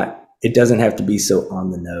not. It doesn't have to be so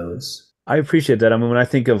on the nose. I appreciate that. I mean, when I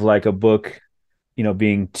think of like a book,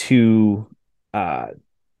 being too, uh,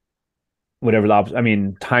 whatever I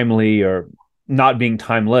mean, timely or not being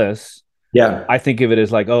timeless, Yeah, I think of it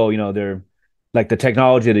as like, oh, they're like the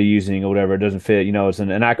technology they're using or whatever, it doesn't fit, it's an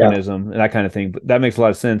yeah, anachronism and that kind of thing. But that makes a lot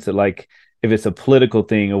of sense that like if it's a political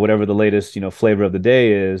thing or whatever the latest, flavor of the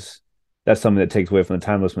day is, that's something that takes away from the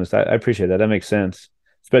timelessness. I appreciate that. That makes sense,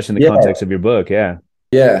 especially in the yeah. context of your book. Yeah.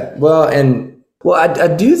 Yeah. I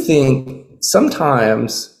do think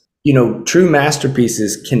sometimes, true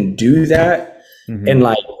masterpieces can do that. Mm-hmm. And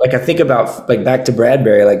like I think about like back to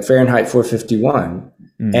Bradbury, like Fahrenheit 451,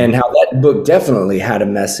 Mm-hmm. and how that book definitely had a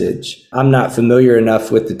message. I'm not familiar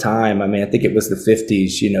enough with the time. I mean, I think it was the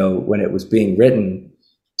 50s, when it was being written,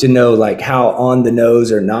 to know like how on the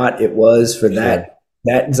nose or not it was for Sure.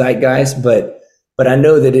 that zeitgeist, but I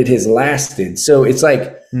know that it has lasted. So it's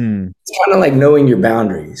like Mm. it's kind of like knowing your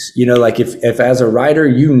boundaries. Like if as a writer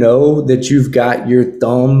you know that you've got your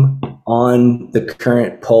thumb on the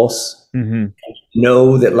current pulse, Mm-hmm.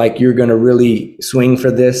 know that like you're going to really swing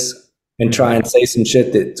for this and try Mm-hmm. and say some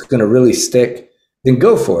shit that's going to really stick, then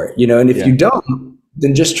go for it. And if Yeah. you don't,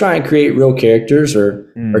 then just try and create real characters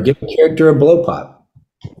or Mm. give a character a blow pop.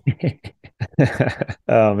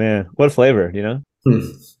 Oh man, what flavor, Hmm.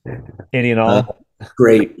 any and Uh, all?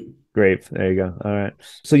 Great. Grape. There you go. All right.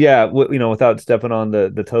 So yeah, without stepping on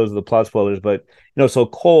the toes of the plot spoilers, but so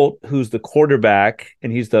Colt, who's the quarterback,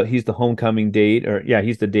 and he's the homecoming date, or yeah,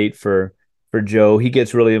 he's the date for Joe. He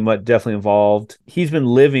gets really much definitely involved. He's been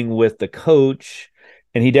living with the coach,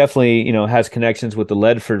 and he definitely has connections with the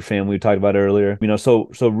Ledford family we talked about earlier. So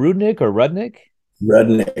Rudnick or Rudnick,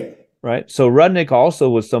 Rudnick. right? So Rudnick also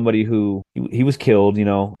was somebody who he was killed.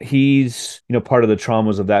 He's part of the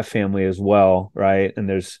traumas of that family as well, right? And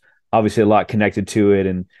there's obviously a lot connected to it.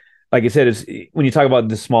 And like I said, it's when you talk about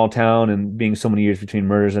this small town and being so many years between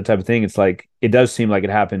murders and that type of thing, it's like it does seem like it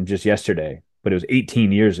happened just yesterday, but it was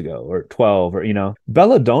 18 years ago or 12 or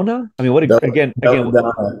Belladonna. I mean, what a, again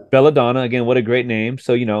Belladonna. Belladonna again, what a great name.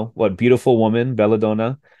 So what beautiful woman,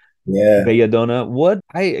 Belladonna, Yeah. Belladonna. What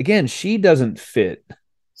I again, she doesn't fit,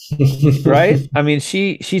 right? I mean,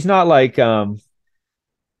 she's not like I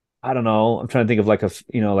don't know. I'm trying to think of like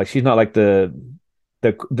like she's not like the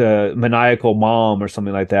maniacal mom or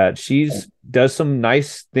something like that. She's does some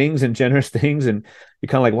nice things and generous things, and you're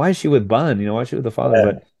kind of like, why is she with Bun? Why is she with the father?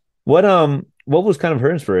 But what was kind of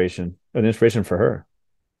her inspiration, an inspiration for her?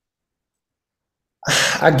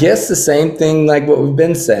 I guess the same thing like what we've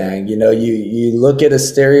been saying. You look at a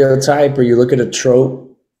stereotype or you look at a trope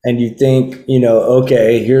and you think,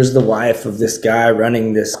 okay, here's the wife of this guy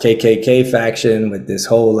running this KKK faction with this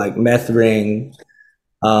whole like meth ring.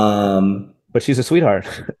 Um, But she's a sweetheart.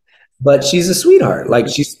 but she's a sweetheart. Like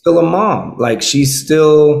she's still a mom. Like she's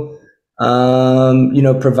still,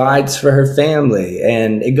 provides for her family.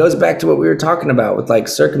 And it goes back to what we were talking about with like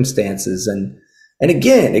circumstances. And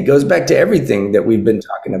again, it goes back to everything that we've been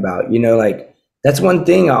talking about. Like that's one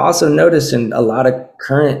thing I also notice in a lot of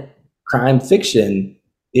current crime fiction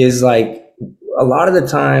is like a lot of the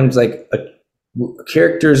times, like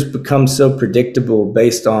characters become so predictable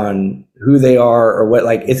based on who they are or what,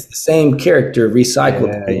 like it's the same character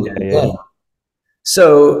recycled Yeah, again yeah, and yeah. again.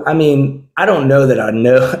 So, I mean, I don't know that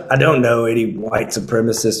I don't know any white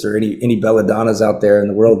supremacists or any belladonnas out there in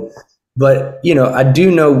the world, but I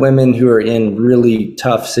do know women who are in really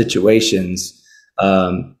tough situations,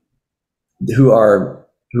 um, who are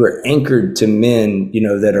anchored to men,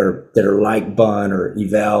 that are like Bun or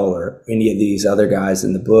Evel or any of these other guys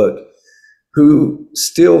in the book, who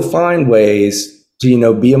still find ways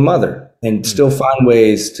to be a mother and Mm. still find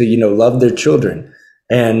ways to love their children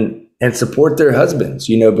and support their husbands,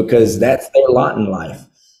 because Mhm. that's their lot in life.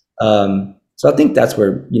 So I think that's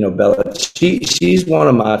where Bella, she's one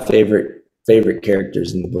of my favorite favorite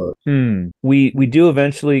characters in the book. We do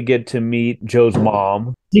eventually get to meet Joe's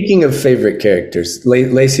mom. Speaking of favorite characters,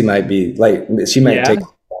 Lacey might be like she might Yeah, take.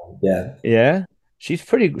 Yeah, yeah. She's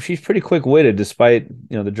pretty quick-witted despite,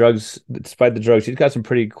 the drugs, despite the drugs. She's got some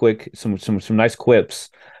pretty quick some nice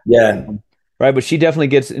quips. yeah, Right, but she definitely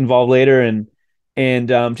gets involved later, and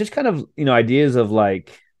just kind of, ideas of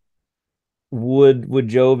like, would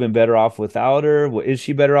Joe have been better off without her? Is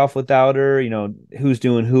she better off without her? Who's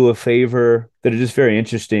doing who a favor? That are just very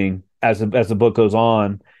interesting as the book goes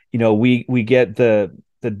on. We get the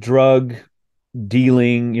drug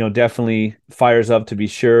dealing, definitely fires up, to be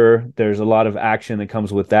sure. There's a lot of action that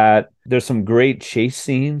comes with that. There's some great chase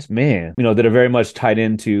scenes, man, that are very much tied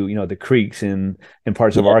into, the creeks in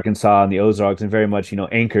parts of yeah. Arkansas and the Ozarks, and very much,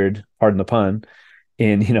 anchored, pardon the pun,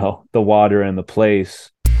 in, the water and the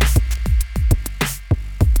place.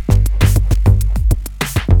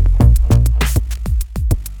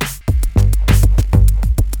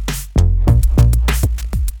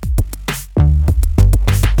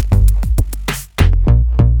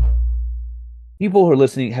 People who are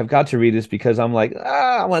listening have got to read this, because I'm like,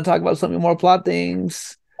 I want to talk about some more plot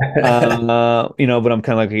things. But I'm kind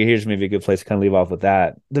of like, okay, here's maybe a good place to kind of leave off with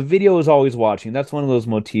that. The video is always watching. That's one of those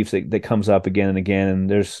motifs that comes up again and again. And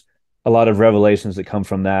there's a lot of revelations that come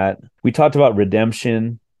from that. We talked about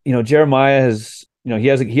redemption. Jeremiah has, he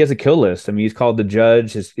has a kill list. I mean, he's called the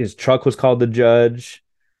judge. His truck was called the judge,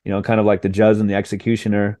 kind of like the judge and the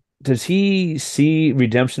executioner. Does he see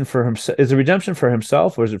redemption for himself? Is it redemption for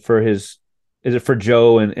himself, or is it for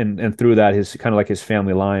Joe, and through that, his kind of like his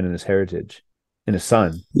family line and his heritage and his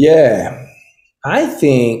son? Yeah. I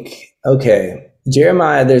think, okay,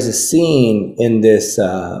 Jeremiah, there's a scene in this,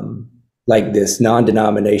 like this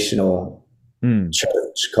non-denominational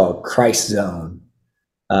church called Christ Zone,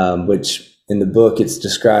 which in the book it's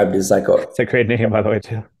described as like It's a great name, by the way,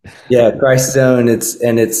 too. yeah, Christ Zone. It's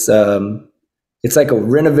like a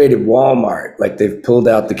renovated Walmart. Like they've pulled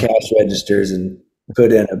out the cash registers and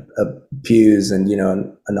put in a pews and,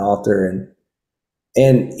 an altar,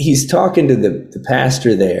 and he's talking to the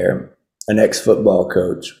pastor there, an ex-football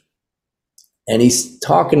coach, and he's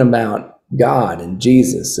talking about God and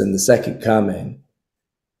Jesus and the second coming,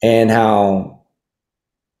 and how,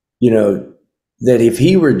 that if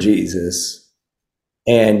he were Jesus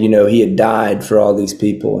and, he had died for all these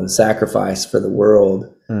people and sacrificed for the world,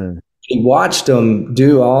 he watched them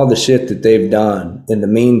do all the shit that they've done in the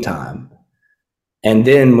meantime. And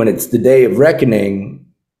then when it's the day of reckoning,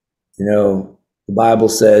 the Bible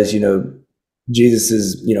says, Jesus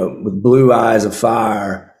is, with blue eyes of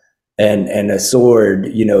fire and a sword,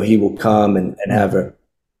 he will come and have a,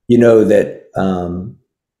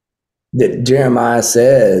 that Jeremiah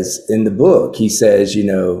says in the book, he says,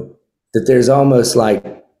 that there's almost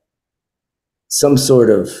like some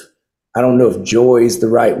sort of, I don't know if joy is the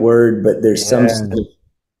right word, but there's some sort of,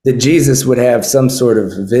 that Jesus would have some sort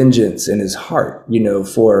of vengeance in his heart,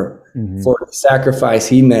 for the sacrifice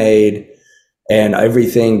he made and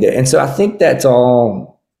everything and so I think that's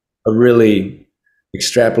all a really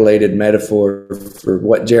extrapolated metaphor for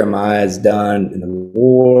what Jeremiah has done in the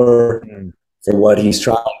war, for what he's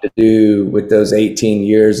trying to do with those 18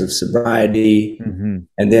 years of sobriety,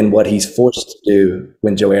 and then what he's forced to do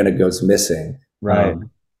when Joanna goes missing. Right.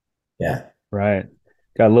 Yeah. Right.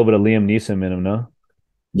 Got a little bit of Liam Neeson in him, no?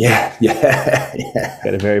 Yeah.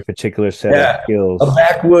 Got a very particular set of skills. A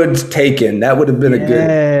backwoods Taken. That would have been a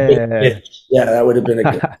good. Yeah, that would have been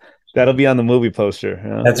a good. That'll be on the movie poster.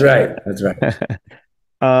 Huh? That's right. With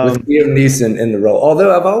Liam Neeson in the role.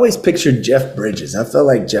 Although I've always pictured Jeff Bridges. I felt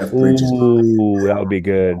like Jeff Bridges. Ooh, that would be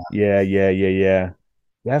good. Yeah.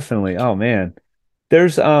 Definitely. Oh man.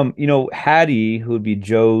 There's Hattie, who would be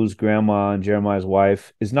Joe's grandma and Jeremiah's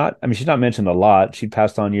wife, she's not mentioned a lot. She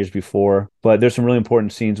passed on years before, but there's some really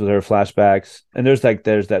important scenes with her, flashbacks. And there's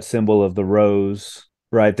that symbol of the rose,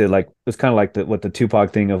 right? That like it's kind of like the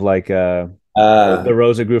Tupac thing of like the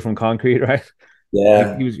rose that grew from concrete, right?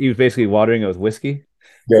 Yeah. He was basically watering it with whiskey.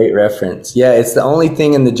 Great reference. Yeah, it's the only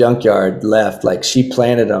thing in the junkyard left. Like she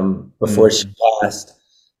planted them before she passed.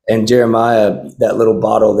 And Jeremiah, that little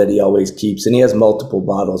bottle that he always keeps, and he has multiple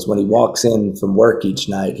bottles. When he walks in from work each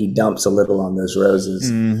night, he dumps a little on those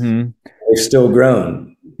roses. They've still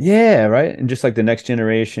grown. Yeah, right. And just like the next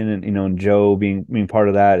generation, and and Joe being part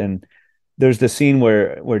of that. And there's the scene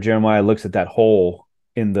where Jeremiah looks at that hole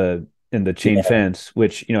in the chain fence,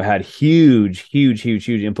 which had huge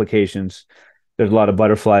implications. There's a lot of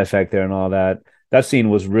butterfly effect there and all that. That scene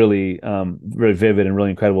was really really vivid and really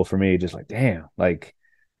incredible for me. Just like, damn, like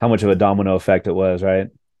how much of a domino effect it was, right?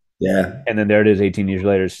 Yeah. And then there it is, 18 years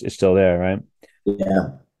later, it's still there, right?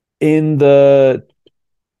 Yeah. In the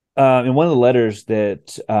In one of the letters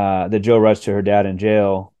that Joe writes to her dad in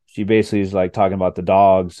jail, she basically is like talking about the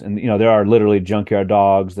dogs, and there are literally junkyard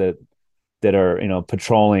dogs that are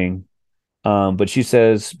patrolling. But she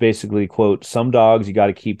says basically, quote, some dogs you got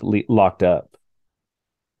to keep locked up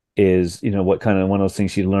is what kind of one of those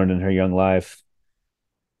things she learned in her young life.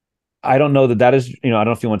 I don't know that is, I don't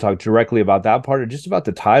know if you want to talk directly about that part or just about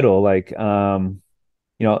the title, like,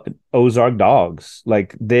 Ozark dogs,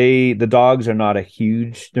 like the dogs are not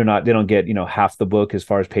they don't get, half the book as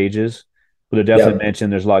far as pages, but they're definitely Yeah.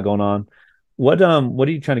 mentioned. There's a lot going on. What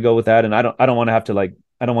are you trying to go with that? And I don't want to have to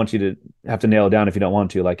I don't want you to have to nail it down if you don't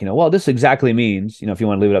want to, like, well, this exactly means, if you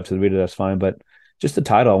want to leave it up to the reader, that's fine. But just the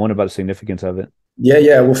title, I wonder about the significance of it. Yeah,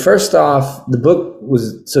 yeah. Well, first off, the book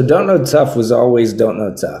was so Don't Know Tough was always Don't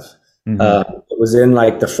Know Tough. Mm-hmm. It was in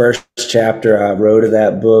like the first chapter I wrote of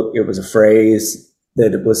that book. It was a phrase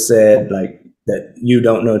that it was said like that you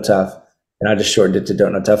don't know tough, and I just shortened it to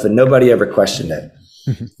Don't Know Tough, and nobody ever questioned it.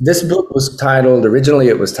 This book was titled originally.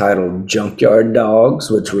 It was titled Junkyard Dogs,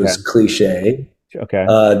 which was Okay. cliche. Okay.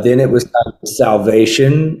 Then it was titled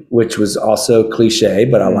Salvation, which was also cliche,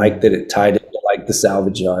 but I liked that it tied it to like the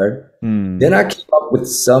salvage yard. Mm. Then I came up with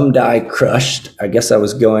Some Die Crushed. I guess I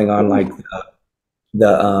was going on like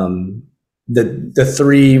the um the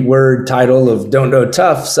 3-word title of Don't Know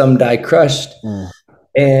Tough, Some Die Crushed. Mm.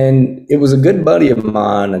 And it was a good buddy of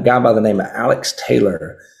mine, a guy by the name of Alex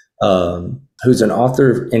Taylor, who's an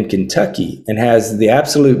author in Kentucky and has the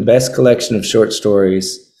absolute best collection of short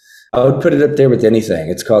stories. I would put it up there with anything.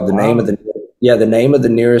 It's called Wow. The Name of the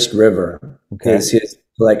Nearest River Okay. is his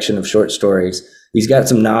collection of short stories. He's got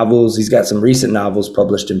some novels. He's got some recent novels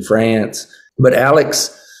published in France. But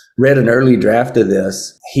Alex read an early draft of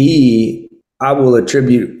this. I will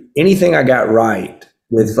attribute anything I got right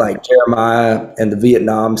with like Jeremiah and the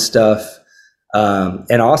Vietnam stuff.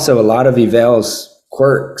 And also a lot of Evel's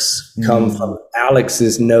quirks come Mm. from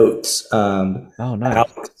Alex's notes. Oh, nice.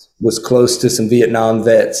 Alex was close to some Vietnam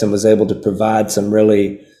vets and was able to provide some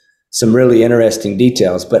really interesting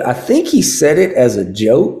details. But I think he said it as a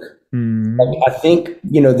joke. Mm. Like, I think,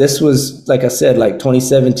 this was, like I said, like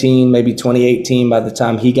 2017, maybe 2018 by the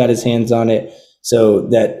time he got his hands on it. So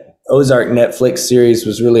that Ozark Netflix series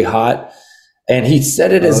was really hot. And he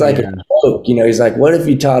said it as Oh like a yeah. joke, he's like, what if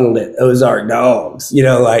you titled it Ozark Dogs?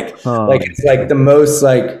 Like Oh, it's like the most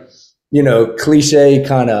like, cliche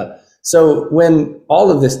kind of. So when all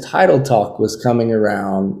of this title talk was coming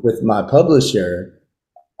around with my publisher,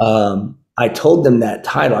 I told them that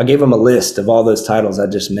title. I gave them a list of all those titles I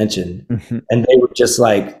just mentioned, and they were just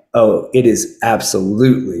like, "Oh, it is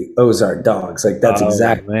absolutely Ozark Dogs. Like that's oh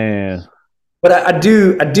exactly." man. But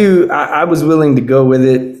I was willing to go with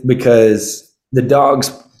it because the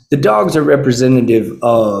dogs are representative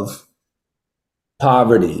of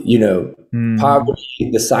poverty. Mm. Poverty,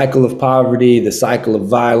 the cycle of poverty, the cycle of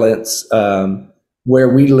violence. Where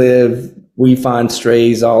we live, we find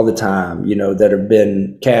strays all the time, that have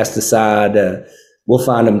been cast aside. We'll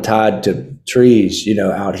find them tied to trees,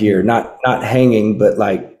 out here, not hanging, but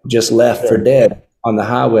like just left for Sure. dead on the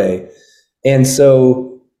highway. And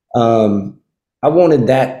so I wanted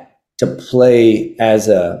that to play as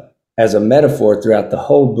a metaphor throughout the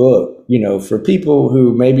whole book, for people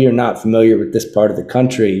who maybe are not familiar with this part of the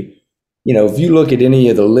country. If you look at any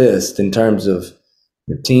of the list in terms of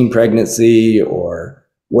teen pregnancy or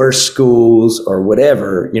worst schools or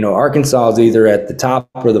whatever, Arkansas is either at the top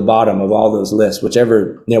or the bottom of all those lists,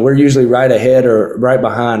 whichever, we're usually right ahead or right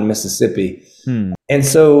behind Mississippi. Hmm. And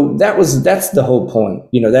so that's the whole point.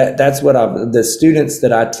 That's what the students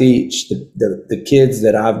that I teach, the kids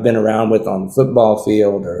that I've been around with on the football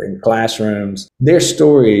field or in classrooms, their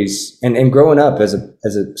stories and growing up as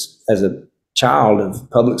a child of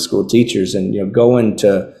public school teachers and, going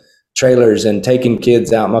to trailers and taking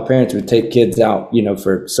kids out. My parents would take kids out,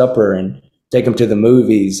 for supper and take them to the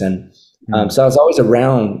movies. And Hmm. so I was always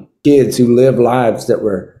around kids who lived lives that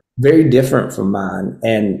were very different from mine.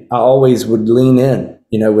 And I always would lean in,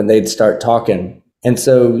 when they'd start talking. And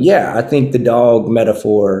so, yeah, I think the dog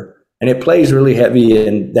metaphor, and it plays really heavy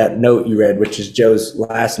in that note you read, which is Joe's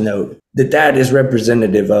last note, that is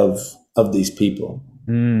representative of these people.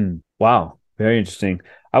 Wow. Very interesting.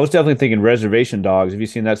 I was definitely thinking Reservation Dogs. Have you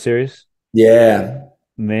seen that series? Yeah.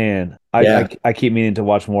 Man, I Yeah. I keep meaning to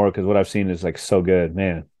watch more because what I've seen is like so good,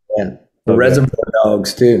 man. Yeah. The So good. Reservoir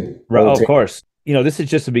Dogs too. Right. Oh, of course. This is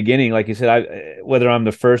just the beginning. Like you said, whether I'm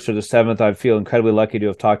the first or the seventh, I feel incredibly lucky to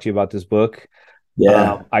have talked to you about this book.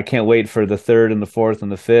 Yeah. I can't wait for the third and the fourth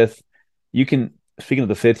and the fifth. You can, speaking of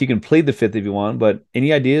the fifth, you can plead the fifth if you want, but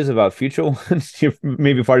any ideas about future ones?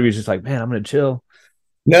 Maybe part of you is just like, man, I'm going to chill.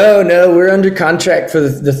 No, we're under contract for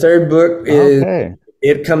the third book is Okay.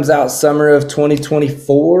 It comes out summer of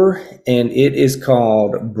 2024, and it is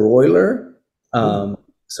called Broiler. Ooh.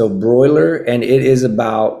 So Broiler, and it is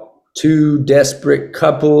about two desperate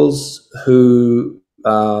couples who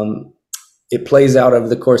it plays out over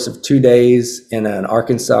the course of 2 days in an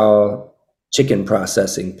Arkansas chicken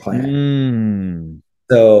processing plant. Mm.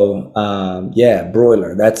 So yeah,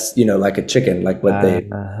 broiler. That's like a chicken, like what they.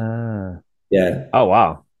 Uh-huh. Yeah, Oh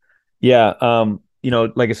wow. Yeah,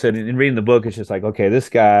 like I said, in reading the book, it's just like, okay, this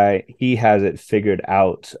guy, he has it figured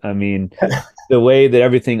out. I mean, the way that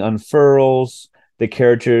everything unfurls, the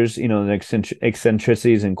characters, the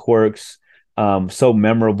eccentricities and quirks, so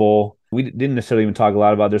memorable. We didn't necessarily even talk a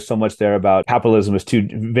lot about. There's so much there about capitalism is too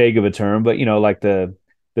vague of a term, but like the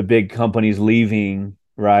big companies leaving,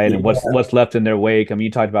 right, and yeah, what's left in their wake. I mean,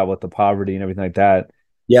 you talked about what the poverty and everything like that.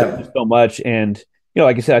 There's just yeah, so much, and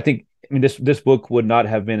like I said, I think. I mean, this book would not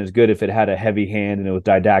have been as good if it had a heavy hand and it was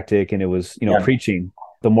didactic and it was, yeah, preaching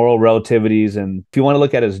the moral relativities. And if you want to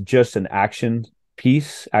look at it as just an action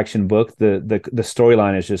piece, action book, the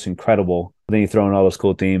storyline is just incredible. Then you throw in all those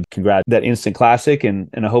cool themes. Congrats, that instant classic, and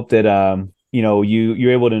I hope that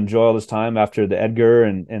you're able to enjoy all this time after the Edgar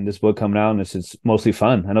and this book coming out, and it's mostly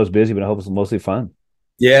fun. I know it's busy, but I hope it's mostly fun.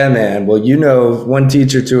 yeah, man. Well, one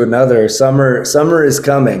teacher to another. Summer is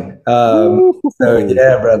coming. So Woo-hoo.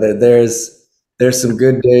 yeah, brother. There's some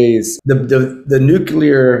good days. The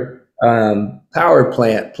nuclear power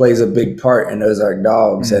plant plays a big part in Ozark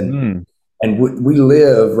Dogs, Mm-hmm. and we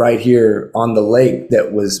live right here on the lake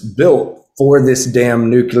that was built for this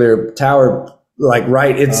damn nuclear tower. Like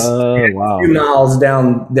right, it's Oh a few wow. miles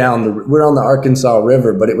down the. We're on the Arkansas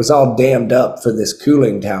River, but it was all dammed up for this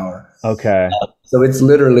cooling tower. Okay. So it's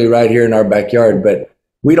literally right here in our backyard, but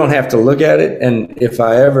we don't have to look at it. And if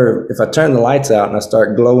I turn the lights out and I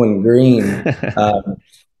start glowing green,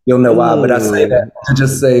 you'll know why. But I say that Ooh. to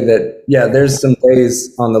just say that, yeah, there's some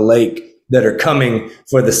days on the lake that are coming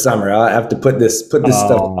for the summer. I have to put this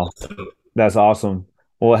stuff. Oh, that's awesome.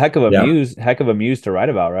 Well, Yeah. heck of a muse to write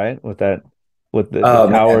about, right? With that, with the Oh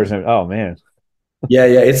towers man. and oh man. Yeah,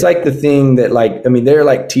 yeah. It's like the thing that like, I mean, they're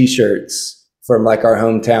like t-shirts from like our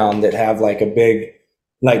hometown that have like a big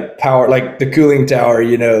like power, like the cooling tower,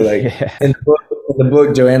 like Yeah, in the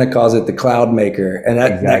book, Joanna calls it the cloud maker. And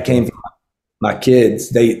that exactly. came from my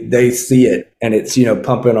kids. They see it and it's,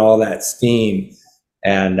 pumping all that steam.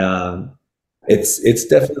 And it's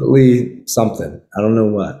definitely something. I don't know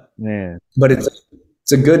what, Man, but it's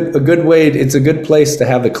a good place to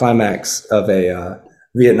have the climax of a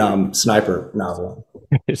Vietnam sniper novel.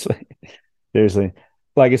 seriously, seriously.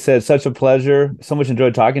 Like I said, such a pleasure. So much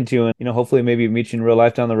enjoyed talking to you, and hopefully maybe meet you in real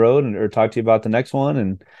life down the road, or talk to you about the next one.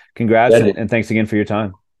 And congrats, Yeah, and thanks again for your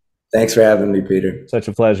time. thanks for having me, Peter. Such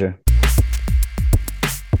a pleasure.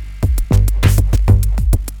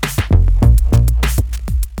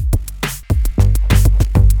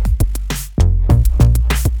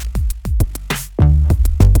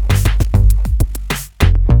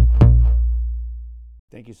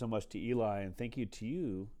 Thank you so much to Eli, and thank you to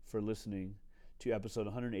you for listening to episode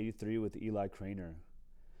 183 with Eli Cranor.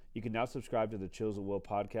 You can now subscribe to the Chills at Will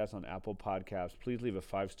podcast on Apple Podcasts. Please leave a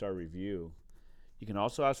 5-star review. You can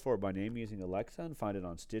also ask for it by name using Alexa and find it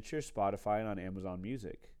on Stitcher, Spotify, and on Amazon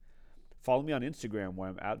Music. Follow me on Instagram where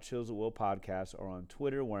I'm at Chills at Will Podcast, or on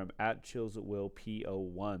Twitter where I'm at Chills at Will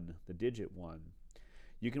PO1, the digit 1.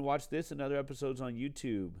 You can watch this and other episodes on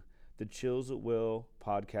YouTube, the Chills at Will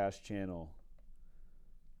podcast channel.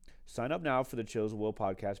 Sign up now for the Chills at Will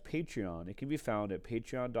podcast Patreon. It can be found at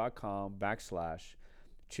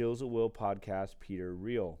patreon.com/Chills at Will podcast Peter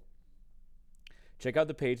Real. Check out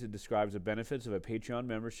the page that describes the benefits of a Patreon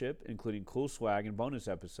membership, including cool swag and bonus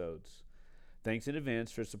episodes. Thanks in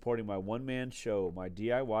advance for supporting my one-man show, my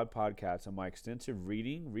DIY podcast, and my extensive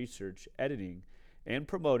reading, research, editing, and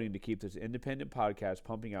promoting to keep this independent podcast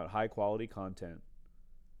pumping out high-quality content.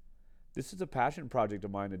 This is a passion project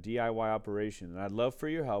of mine, a DIY operation, and I'd love for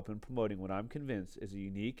your help in promoting what I'm convinced is a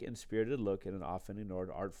unique and spirited look at an often ignored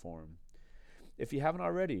art form. If you haven't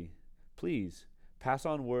already, please pass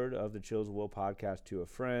on word of the Chills at Will podcast to a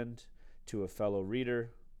friend, to a fellow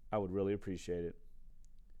reader. I would really appreciate it.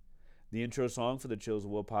 The intro song for the Chills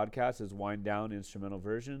at Will podcast is Wind Down instrumental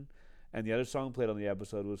version, and the other song played on the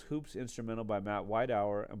episode was Hoops instrumental by Matt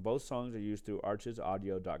Whitehour, and both songs are used through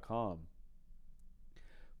archesaudio.com.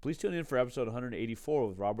 Please tune in for episode 184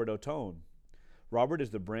 with Robert Ottone. Robert is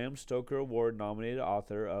the Bram Stoker Award nominated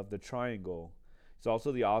author of The Triangle. He's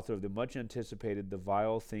also the author of the much anticipated The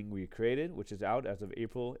Vile Thing We Created, which is out as of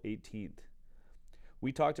April 18th.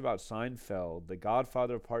 We talked about Seinfeld, The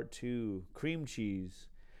Godfather Part 2, cream cheese,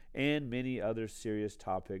 and many other serious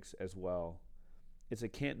topics as well. It's a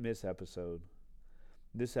can't miss episode.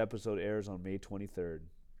 This episode airs on May 23rd.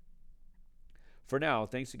 For now,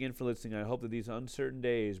 thanks again for listening. I hope that these uncertain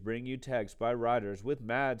days bring you texts by writers with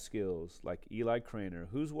mad skills like Eli Cranor,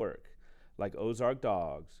 whose work, like Ozark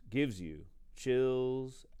Dogs, gives you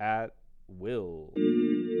chills at will.